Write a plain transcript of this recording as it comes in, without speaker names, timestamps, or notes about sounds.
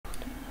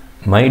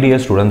My dear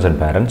students and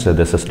parents,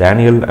 this is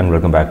Daniel and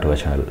welcome back to our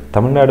channel.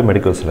 Tamil Nadu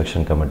Medical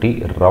Selection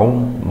Committee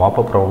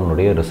Mopup round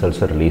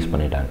results release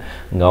பண்ணிட்டாங்க.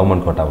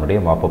 Government quota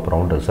Mopup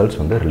round results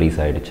release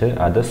ஆயிடுச்சு.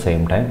 At the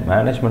same time,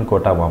 management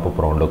quota Mopup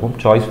roundக்கும்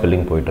choice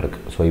filling போயிட்டு இருக்கு.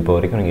 So இப்போ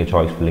வரைக்கும் நீங்க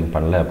choice filling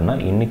பண்ணல அப்படினா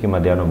இன்னைக்கு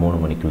மதியானம்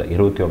 3 மணிக்குள்ள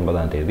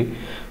 29ஆம் தேதி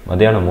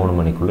மதியானம் 3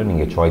 மணிக்குள்ள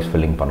நீங்க choice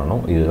filling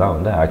பண்ணனும்.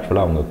 இதுதான்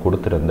actually அவங்க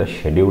கொடுத்திருந்த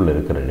schedule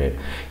இருக்கிற டேட்.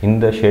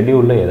 இந்த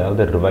schedule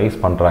ஏதாவது ரிவைஸ்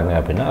பண்றாங்க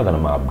அப்படினா அதை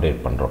நம்ம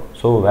அப்டேட் பண்றோம்.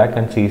 So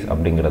vacancies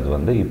அப்படிங்கிறது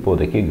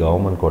இப்போதைக்கு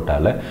கவர்மெண்ட்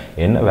கோட்டால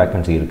என்ன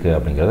வேகன்சி இருக்கு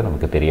அப்படிங்கிறது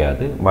நமக்கு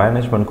தெரியாது.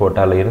 மேனேஜ்மென்ட்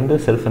கோட்டால இருந்து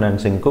செல்ஃப்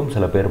ஃபைனான்சிங்க்கும்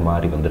சில பேர்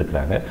மாறி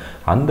வந்திருக்காங்க.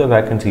 அந்த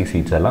வேகன்சி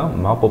சீட்ஸ் எல்லாம்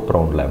மாப்பப்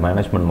ரவுண்ட்ல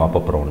மேனேஜ்மென்ட்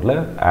மாப்பப் ரவுண்ட்ல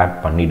ஆட்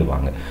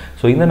பண்ணிடுவாங்க.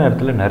 ஸோ இந்த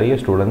நேரத்தில் நிறைய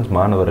ஸ்டூடெண்ட்ஸ்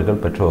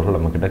மாணவர்கள் பெற்றோர்கள்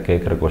நம்மக்கிட்ட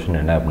கேட்குற கொஸ்டின்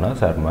என்ன அப்படின்னா,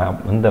 சார்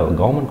இந்த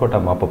கவர்மெண்ட்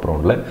கோட்டா மாப்பப்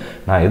ரவுண்டில்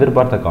நான்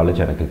எதிர்பார்த்த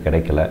காலேஜ் எனக்கு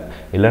கிடைக்கல,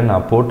 இல்லை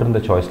நான்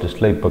போட்டிருந்த சாய்ஸ்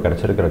லிஸ்ட்டில் இப்போ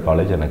கிடச்சிருக்கிற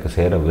காலேஜ் எனக்கு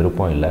சேர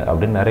விருப்பம் இல்லை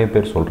அப்படின்னு நிறைய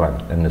பேர் சொல்கிறாங்க.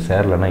 இந்த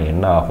சேரலைன்னா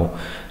என்ன ஆகும்,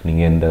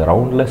 நீங்கள் இந்த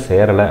ரவுண்டில்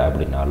சேரலை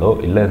அப்படின்னாலோ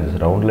இல்லை இந்த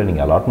ரவுண்டில்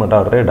நீங்கள் அலாட்மெண்ட்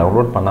ஆர்டரே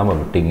டவுன்லோட் பண்ணாமல்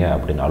விட்டீங்க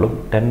அப்படின்னாலும்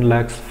 10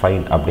 lakhs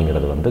ஃபைன்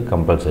அப்படிங்கிறது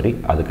கம்பல்சரி,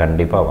 அது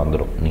கண்டிப்பாக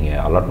வந்துடும்.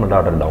 நீங்கள் அலாட்மெண்ட்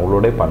ஆர்டர்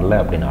டவுன்லோடே பண்ணல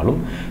அப்படின்னாலும்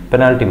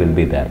penalty will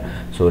be there.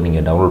 So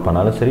நீங்கள் டவுன்லோட்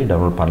பண்ணாலும் சரி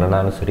டவுன்லோட்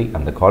பண்ணலனாலும் சரி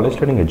அந்த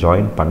காலேஜில் நீங்கள்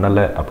ஜாயின்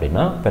பண்ணலை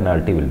அப்படின்னா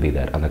பெனால்ட்டி வில் பி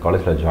தேர். அந்த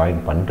காலேஜில் ஜாயின்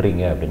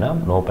பண்ணுறீங்க அப்படின்னா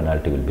no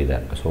penalty will be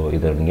there. So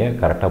இதை நீங்கள்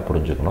கரெக்டாக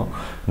புரிஞ்சுக்கணும்.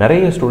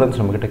 நிறைய ஸ்டூடெண்ட்ஸ்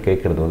நம்மக்கிட்ட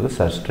கேட்குறது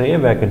சார் ஸ்ட்ரே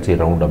வேகன்சி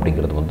ரவுண்ட்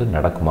அப்படிங்கிறது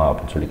நடக்குமா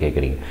அப்படின்னு சொல்லி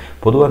கேட்குறீங்க.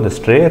 பொதுவாக அந்த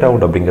ஸ்ட்ரே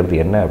ரவுண்ட் அப்படிங்கிறது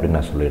என்ன அப்படின்னு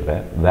நான்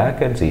சொல்லிடுறேன்.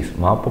 வேகன்சிஸ்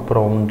மாப்பப்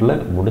ரவுண்டில்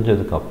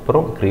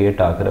முடிஞ்சதுக்கப்புறம்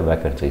க்ரியேட் ஆகிற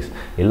வேகன்சிஸ்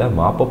இல்லை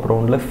மாப்பப்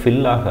ரவுண்டில்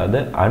ஃபில்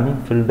ஆகாத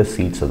அன்ஃபில்டு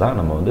சீட்ஸை தான்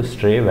நம்ம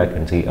ஸ்ட்ரே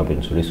வேகன்சி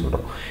அப்படின்னு சொல்லி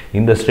சொல்கிறோம்.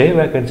 இந்த ஸ்ட்ரே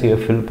வேகன்சியை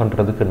ஃபில்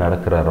பண்ணுறதுக்கு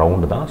நடக்கிற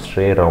ரவுண்டு தான்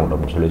ஸ்ட்ரே ரவுண்ட்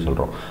அப்படின்னு சொல்லி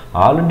சொல்கிறோம்.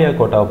 ஆல் இண்டியா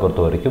கோட்டாவை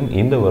பொறுத்த வரைக்கும்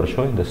இந்த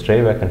வருஷம் இந்த ஸ்ட்ரே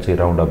வேகன்சி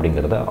ரவுண்ட்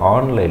அப்படிங்கிறத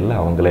ஆன்லைனில்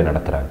அவங்களே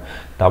நடத்துகிறாங்க.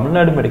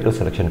 தமிழ்நாடு மெடிக்கல்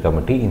செலெக்ஷன்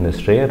கமிட்டி இந்த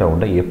ஸ்ட்ரே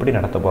ரவுண்டை எப்படி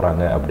நடத்த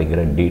போகிறாங்க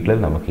அப்படிங்கிற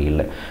டீட்டெயில் நமக்கு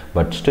இல்லை.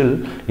 பட் ஸ்டில்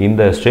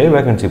இந்த ஸ்ட்ரே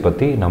வேகன்சி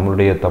பற்றி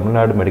நம்மளுடைய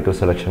Tamil Nadu medical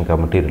selection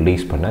committee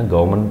release பண்ண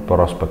government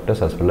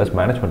prospectus as well as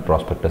management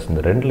prospectus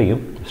இந்த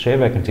ரெண்டுலேயும் ஸ்ட்ரே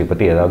வேகன்சி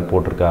பற்றி ஏதாவது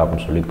போட்டிருக்கா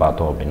அப்படின்னு சொல்லி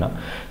பார்த்தோம் அப்படின்னா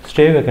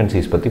ஸ்ட்ரே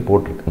வேகன்சிஸ் பற்றி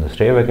போட்டிருக்கு. இந்த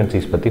ஸ்ட்ரே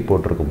வேகன்சிஸ் பற்றி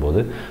போட்டிருக்கும் போது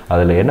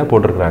அதில் என்ன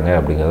போட்டிருக்கிறாங்க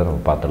அப்படிங்கிறத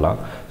நம்ம பார்த்துலாம்.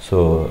 ஸோ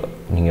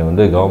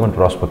நீங்கள் கவர்மெண்ட்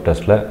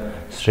ப்ராஸ்பெக்டஸில்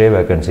ஸ்ட்ரே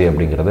வேகன்சி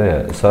அப்படிங்கிறத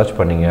சர்ச்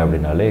பண்ணிங்க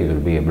அப்படின்னாலே you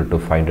will be able to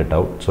find it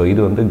out. So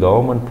இது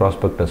government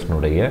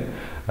ப்ராஸ்பெக்டஸ்னுடைய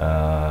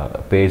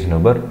page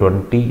number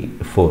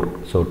 24.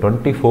 So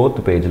 24th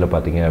பேஜில்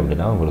பார்த்தீங்க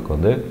அப்படின்னா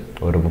உங்களுக்கு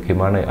ஒரு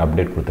முக்கியமான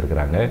அப்டேட்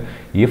கொடுத்துருக்குறாங்க.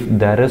 If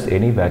there is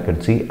any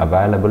vacancy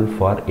available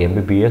for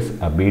MBBS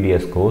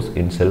BDS course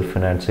in self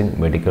financing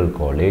medical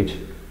college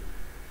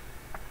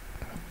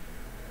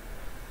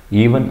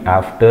even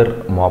after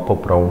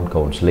Mopup round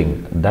counselling,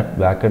 that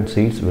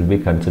vacancies will be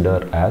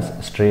considered as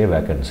stray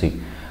vacancy.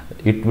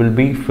 It will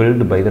be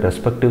filled by the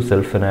respective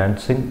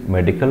self-financing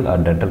medical or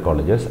dental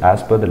colleges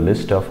as per the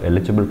list of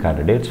eligible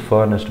candidates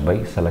furnished by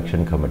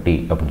selection committee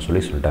அப்படின்னு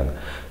சொல்லிட்டாங்க.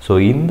 So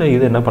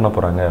இது என்ன பண்ண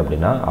போகிறாங்க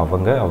அப்படின்னா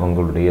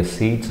அவங்களுடைய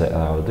seeds,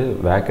 அதாவது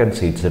vacant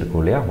seeds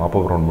இருக்கும் இல்லையா,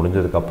 மாப்பப் ரவுண்ட்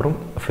முடிஞ்சதுக்கப்புறம்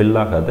ஃபில்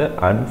ஆகாத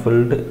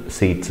unfilled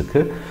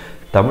சீட்ஸுக்கு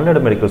Tamil Nadu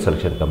medical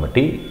selection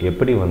committee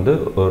எப்படி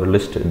ஒரு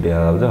லிஸ்ட்,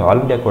 அதாவது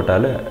ஆல் இண்டியா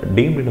கோட்டாவில்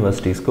டீம்டு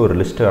யூனிவர்சிட்டிஸ்க்கு ஒரு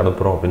லிஸ்ட்டு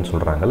அனுப்புகிறோம் அப்படின்னு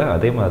சொல்கிறாங்களே,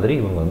 அதே மாதிரி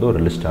இவங்க ஒரு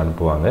லிஸ்ட்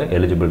அனுப்புவாங்க.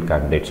 எலிஜிபிள்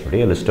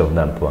கேண்டிடேட்ஸுடைய லிஸ்ட்டை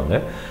அனுப்புவாங்க.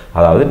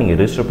 அதாவது நீங்கள்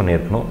ரிஜிஸ்டர்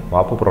பண்ணியிருக்கணும்,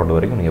 மாப்பப் ரவுண்ட்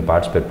வரைக்கும் நீங்கள்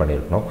பார்ட்டிசிபேட்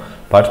பண்ணியிருக்கணும்.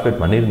 பார்ட்டிசிபேட்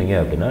பண்ணியிருந்தீங்க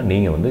அப்படின்னா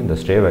நீங்கள் இந்த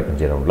ஸ்ட்ரே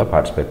வேகன்சி ரவுண்டில்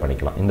பார்ட்டிசிபேட்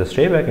பண்ணிக்கலாம். இந்த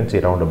ஸ்ட்ரே வேகன்சி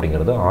ரவுண்ட்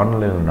அப்படிங்கிறது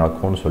ஆன்லைனில்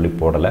நடக்கும்னு சொல்லி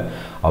போடலை.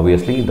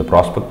 ஆப்வியஸ்லி இந்த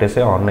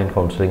ப்ராஸ்பெக்டஸே ஆன்லைன்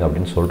கவுன்சிலிங்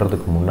அப்படின்னு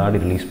சொல்கிறதுக்கு முன்னாடி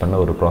ரிலீஸ் பண்ண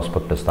ஒரு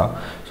ப்ராஸ்பெக்டஸ் தான்.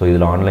 ஸோ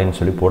இதில் ஆன்லைன்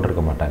சொல்லி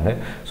போட்டிருக்க மாட்டாங்க.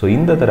 ஸோ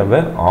இந்த தடவை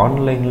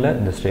ஆன்லைனில்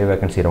இந்த ஸ்ட்ரே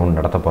வேகன்சி ரவுண்ட்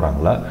நடத்த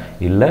போகிறாங்களா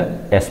இல்லை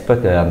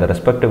அந்த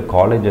ரெஸ்பெக்டிவ்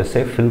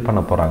காலேஜஸே ஃபில் பண்ண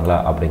போகிறாங்களா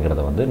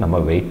அப்படிங்கிறத நம்ம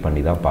வெயிட்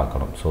பண்ணி தான்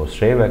பார்க்கணும். So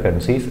stray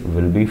vacancies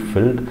will be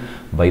filled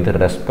by the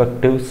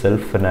respective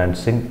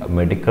self-financing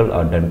medical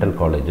or dental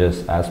colleges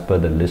as per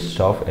the list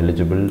of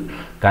eligible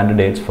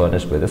candidates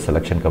furnished by the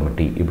selection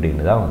committee.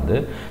 இப்படின்னு தான்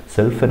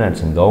self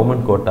financing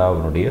government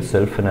கோட்டாவுடைய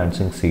self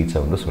financing சீட்ஸை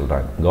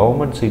சொல்கிறாங்க.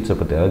 Government சீட்ஸை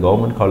பற்றி, அதாவது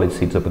government college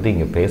சீட்ஸை பற்றி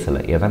இங்கே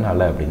பேசலை.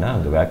 எதனால் அப்படின்னா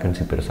அங்கே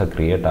வேக்கன்சி பெருசாக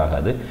க்ரியேட்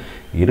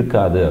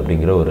இருக்காது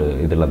அப்படிங்கிற ஒரு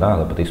இதில் தான்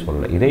அதை பற்றி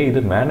சொல்லலை.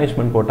 இது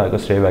மேனேஜ்மெண்ட்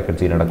கோட்டாவுக்கு ஸ்ட்ரே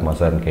வேக்கன்சி நடக்குமா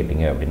சார்னு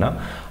கேட்டிங்க அப்படின்னா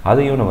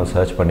அதையும் நம்ம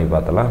சர்ச் பண்ணி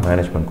பார்த்தலாம்.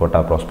 மேனேஜ்மெண்ட்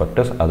கோட்டா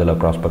ப்ராஸ்பெக்டஸ், அதில்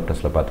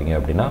ப்ராஸ்பெக்டஸில் பார்த்தீங்க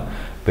அப்படின்னா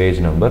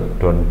பேஜ் நம்பர்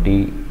 19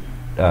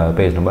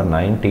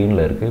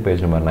 இருக்குது.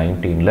 பேஜ் நம்பர்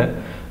 19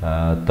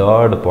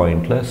 3rd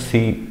பாயிண்டில்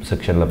சி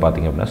செக்ஷனில்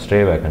பார்த்தீங்க அப்படின்னா ஸ்ட்ரே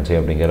வேகன்சி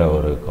அப்படிங்கிற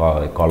ஒரு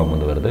காலம்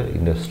வருது.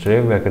 இந்த ஸ்ட்ரே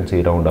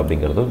வேகன்சி ரவுண்ட்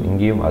அப்படிங்கிறதும்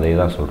இங்கேயும் அதே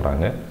தான்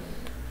சொல்கிறாங்க.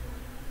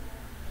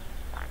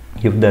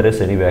 If there is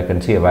any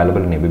vacancy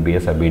available in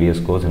MBBS or BDS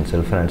course in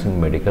self-financing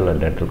medical or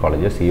dental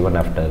colleges even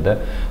after the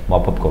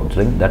Mopup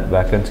counselling, that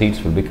vacancies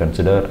will be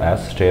considered as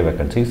stray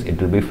vacancies. It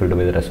will be filled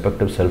by the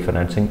respective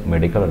self-financing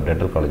medical or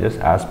dental colleges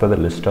as per the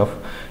list of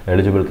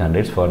eligible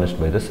candidates furnished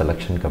by the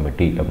selection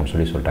committee அப்படின்னு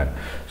சொல்லிட்டாங்க.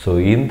 So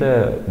இந்த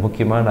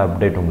முக்கியமான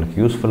update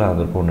உங்களுக்கு யூஸ்ஃபுல்லாக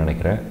இருந்திருக்கும்னு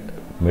நினைக்கிறேன்.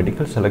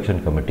 Medical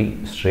selection committee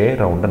stray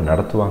ரவுண்டை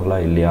நடத்துவாங்களா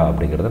இல்லையா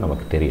அப்படிங்கிறது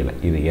நமக்கு தெரியலை.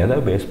 இது எதை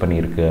பேஸ்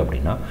பண்ணியிருக்கு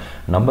அப்படின்னா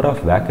number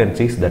of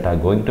vacancies that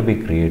are going to be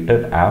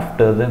created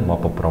after the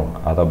mop-up round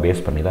அதை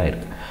பேஸ் பண்ணி தான்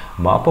இருக்குது.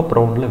 மாப்பப்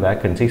ரவுண்டில்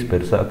வேக்கன்சிஸ்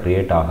பெருசாக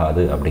க்ரியேட்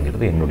ஆகாது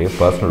அப்படிங்கிறது என்னுடைய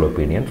personal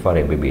opinion for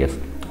MBBS.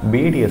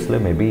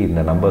 பிடிஎஸில் maybe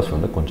இந்த நம்பர்ஸ்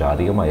வந்து கொஞ்சம்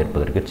அதிகமாக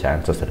இருப்பதற்கு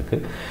சான்சஸ்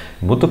இருக்குது.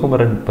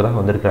 முத்துக்குமரன் இப்போ தான்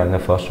வந்திருக்கிறாங்க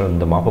ஃபர்ஸ்ட்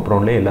இந்த மாப்பப்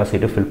ரவுண்ட்லேயே எல்லா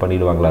சீட்டும் ஃபில்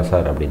பண்ணிடுவாங்களா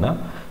சார் அப்படின்னா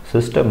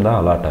சிஸ்டம் தான்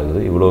அலாட் ஆகுது.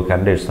 இவ்வளோ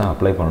கேண்டிடேட்ஸ் தான்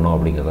அப்ளை பண்ணணும்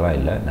அப்படிங்கிறதெல்லாம்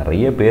இல்லை.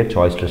 நிறைய பேர்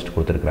சாய்ஸ் டெஸ்ட்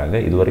கொடுத்துருக்குறாங்க.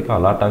 இது வரைக்கும்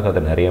அலாட்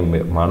ஆகாத நிறைய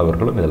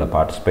மாணவர்களும் இதில்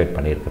பார்ட்டிசிபேட்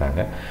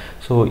பண்ணியிருக்கிறாங்க.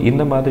 ஸோ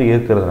இந்த மாதிரி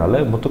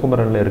இருக்கிறதுனால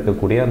முத்துக்குமரனில்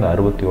இருக்கக்கூடிய அந்த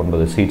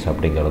 69 சீட்ஸ்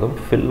அப்படிங்கிறதும்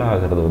ஃபில்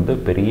ஆகிறது வந்து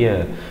பெரிய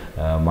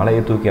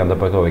மலையை தூக்கி அந்த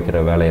பக்கம் வைக்கிற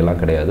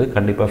வேலையெல்லாம் கிடையாது.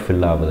 கண்டிப்பாக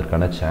ஃபில்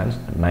ஆவதற்கான சான்ஸ்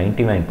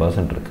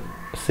 99% இருக்குது.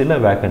 சில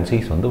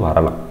வேக்கன்சிஸ் வந்து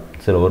வரலாம்,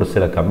 ஒரு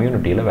சில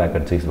கம்யூனிட்டியில்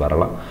வேக்கன்சிஸ்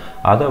வரலாம்.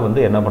 அதை வந்து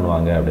என்ன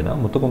பண்ணுவாங்க அப்படின்னா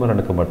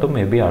முத்துக்குமரனுக்கு மட்டும்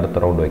மேபி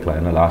அடுத்த ரவுண்ட் வைக்கலாம்.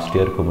 ஏன்னா லாஸ்ட்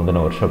இயருக்கு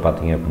முந்தின வருஷம்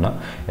பார்த்தீங்க அப்படின்னா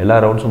எல்லா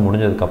ரவுண்ட்ஸும்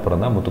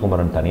முடிஞ்சதுக்கப்புறம் தான்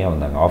முத்துக்குமரன் தனியாக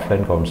வந்தாங்க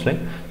ஆஃப்லைன்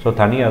கவுன்சிலிங். ஸோ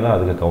தனியாக தான்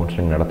அதுக்கு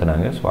கவுன்சிலிங்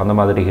நடத்தினாங்க. ஸோ அந்த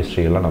மாதிரி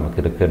ஹிஸ்ட்ரியெல்லாம்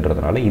நமக்கு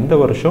இருக்குன்றதுனால இந்த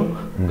வருஷம்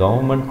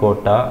government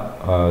quota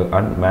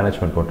and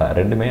management quota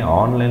ரெண்டுமே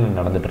ஆன்லைனில்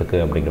நடந்துகிட்ருக்கு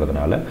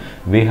அப்படிங்கிறதுனால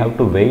we have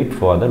to wait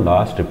for the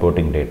last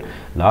reporting date.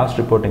 Last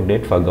reporting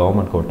date for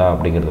government quota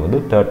அப்படிங்கிறது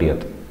வந்து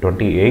 30th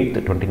 28th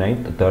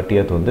 29th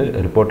 30th வந்து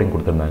ரிப்போர்ட்டிங்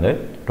கொடுத்துருந்தாங்க.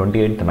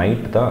 28th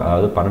நைட் தான்,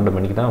 அதாவது 12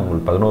 மணிக்கு தான்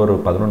உங்களுக்கு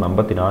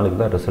 11:54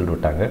 தான் ரிசல்ட்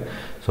விட்டாங்க.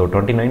 ஸோ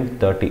 29th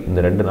 30 இந்த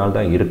 2 நாள்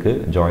தான்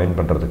இருக்குது ஜாயின்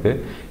பண்ணுறதுக்கு.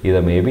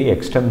 இதை மேபி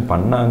எக்ஸ்டெண்ட்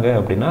பண்ணாங்க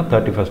அப்படின்னா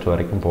 31st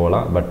வரைக்கும்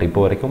போகலாம். பட்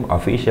இப்போ வரைக்கும்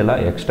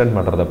அஃபீஷியலாக எக்ஸ்டெண்ட்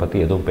பண்ணுறதை பற்றி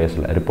எதுவும்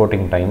பேசலை.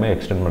 ரிப்போர்ட்டிங் டைமை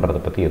எக்ஸ்டெண்ட்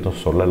பண்ணுறதை பற்றி எதுவும்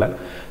சொல்லலை.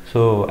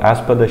 So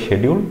as per the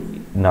schedule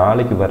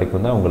நாளைக்கு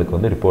வரைக்கும் தான் உங்களுக்கு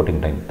வந்து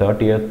ரிப்போர்ட்டிங் டைம்.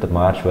 30th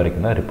மார்ச்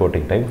வரைக்கும் தான்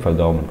reporting time for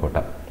government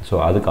quota. So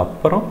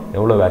அதுக்கப்புறம்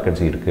எவ்வளோ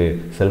வேக்கன்சி இருக்குது,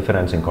 செல்ஃப்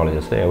ஃபைனான்சிங்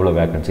காலேஜஸில் எவ்வளோ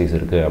வேக்கன்சிஸ்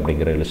இருக்குது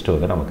அப்படிங்கிற லிஸ்ட்டு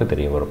வந்து நமக்கு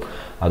தெரிய வரும்.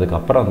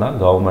 அதுக்கப்புறம் தான்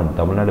government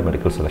Tamil Nadu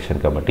medical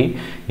selection committee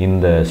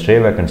இந்த ஸ்ட்ரே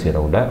வேக்கன்சி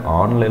ரவுண்டை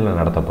ஆன்லைனில்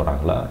நடத்த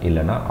போகிறாங்களா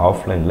இல்லைனா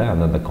ஆஃப்லைனில்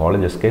அந்தந்த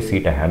காலேஜஸ்க்கே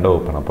சீட்டை ஹேண்ட்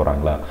ஓவர் பண்ண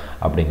போகிறாங்களா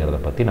அப்படிங்கிறத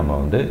பற்றி நம்ம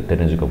வந்து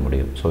தெரிஞ்சுக்க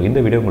முடியும். ஸோ இந்த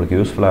வீடியோ உங்களுக்கு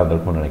யூஸ்ஃபுல்லாக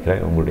இருந்திருக்கும்னு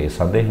நினைக்கிறேன். உங்களுடைய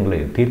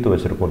சந்தேகங்களை தீர்த்து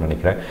வச்சுருக்கும்னு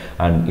நினைக்கிறேன்.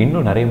 அண்ட்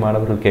இன்னும் நிறைய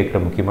மாணவர்கள்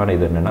கேட்குற முக்கியமான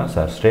இது என்னென்னா,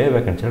 சார் ஸ்ட்ரே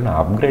வேக்கன்சியில் நான்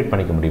அப்கிரேட்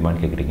பண்ணிக்க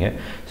முடியுமான்னு கேட்குறீங்க.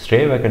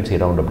 ஸ்ட்ரே வேக்கன்சி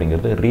ரவுண்ட்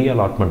அப்படிங்கிறது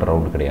ரீஅலாட்மெண்ட்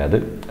ரவுண்டு கிடையாது.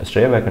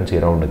 ஸ்ட்ரே வேக்கன்சி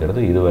ரவுண்டுங்கிறது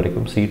இது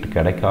வரைக்கும் சீட்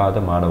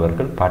கிடைக்காத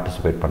மாணவர்கள்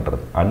பார்ட்டிசிபேட்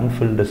பண்ணுறது.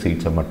 அன்ஃபில்டு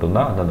சீட்ஸை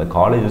மட்டும்தான் அந்தந்த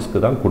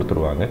காலேஜஸ்க்கு தான்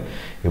கொடுத்துருவாங்க.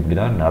 இப்படி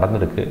தான்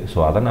நடந்திருக்கு. ஸோ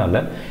அதனால்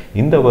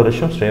இந்த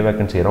வருஷம் ஸ்ட்ரே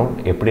வேக்கன்சி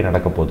ரவுண்ட் எப்படி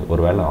நடக்க போகுது,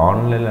 ஒரு வேளை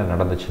ஆன்லைனில்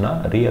நடந்துச்சுன்னா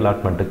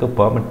ரீஅலாட்மெண்ட்டுக்கு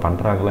பெர்மிட்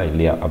பண்ணுறாங்களா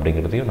இல்லையா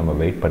அப்படிங்கிறதையும் நம்ம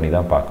வெயிட் பண்ணி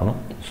தான் பார்க்கணும்.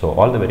 So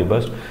all the very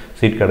best.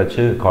 Seat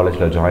கிடச்சி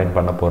காலேஜில் ஜாயின்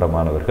பண்ண போகிற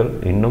மாணவர்கள்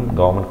இன்னும்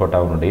கவர்மெண்ட்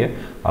கோட்டாவினுடைய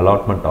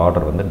அலாட்மெண்ட்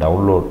ஆர்டர் வந்து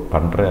டவுன்லோட்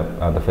பண்ணுற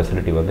அந்த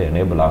ஃபெசிலிட்டி வந்து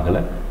எனேபிள்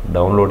ஆகலை.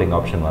 டவுன்லோடிங்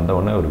ஆப்ஷன்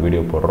வந்தவுடனே ஒரு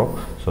வீடியோ போடுறோம்.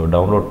 ஸோ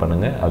டவுன்லோட்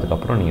பண்ணுங்கள்.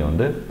 அதுக்கப்புறம் நீங்கள்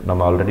வந்து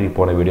நம்ம ஆல்ரெடி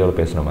போன வீடியோவில்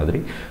பேசுகிற மாதிரி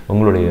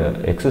உங்களுடைய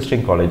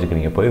எக்ஸிஸ்டிங் காலேஜுக்கு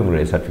நீங்கள் போய்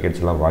உங்களுடைய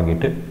சர்டிஃபிகேட்ஸ் எல்லாம்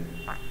வாங்கிட்டு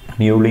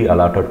நியூலி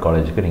அலாட்டட்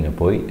காலேஜுக்கு நீங்கள்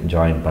போய்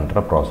ஜாயின்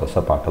பண்ணுற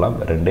ப்ராசஸை பார்க்கலாம்.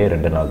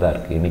 2 நாள் தான்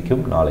இருக்குது,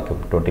 இன்றைக்கும் நாளைக்கும்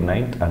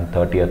 29th and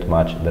 30th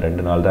மார்ச் இந்த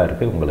 2 நாள் தான்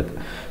இருக்குது உங்களுக்கு.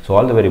 So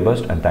all the very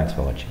best and thanks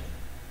for வாட்சிங்.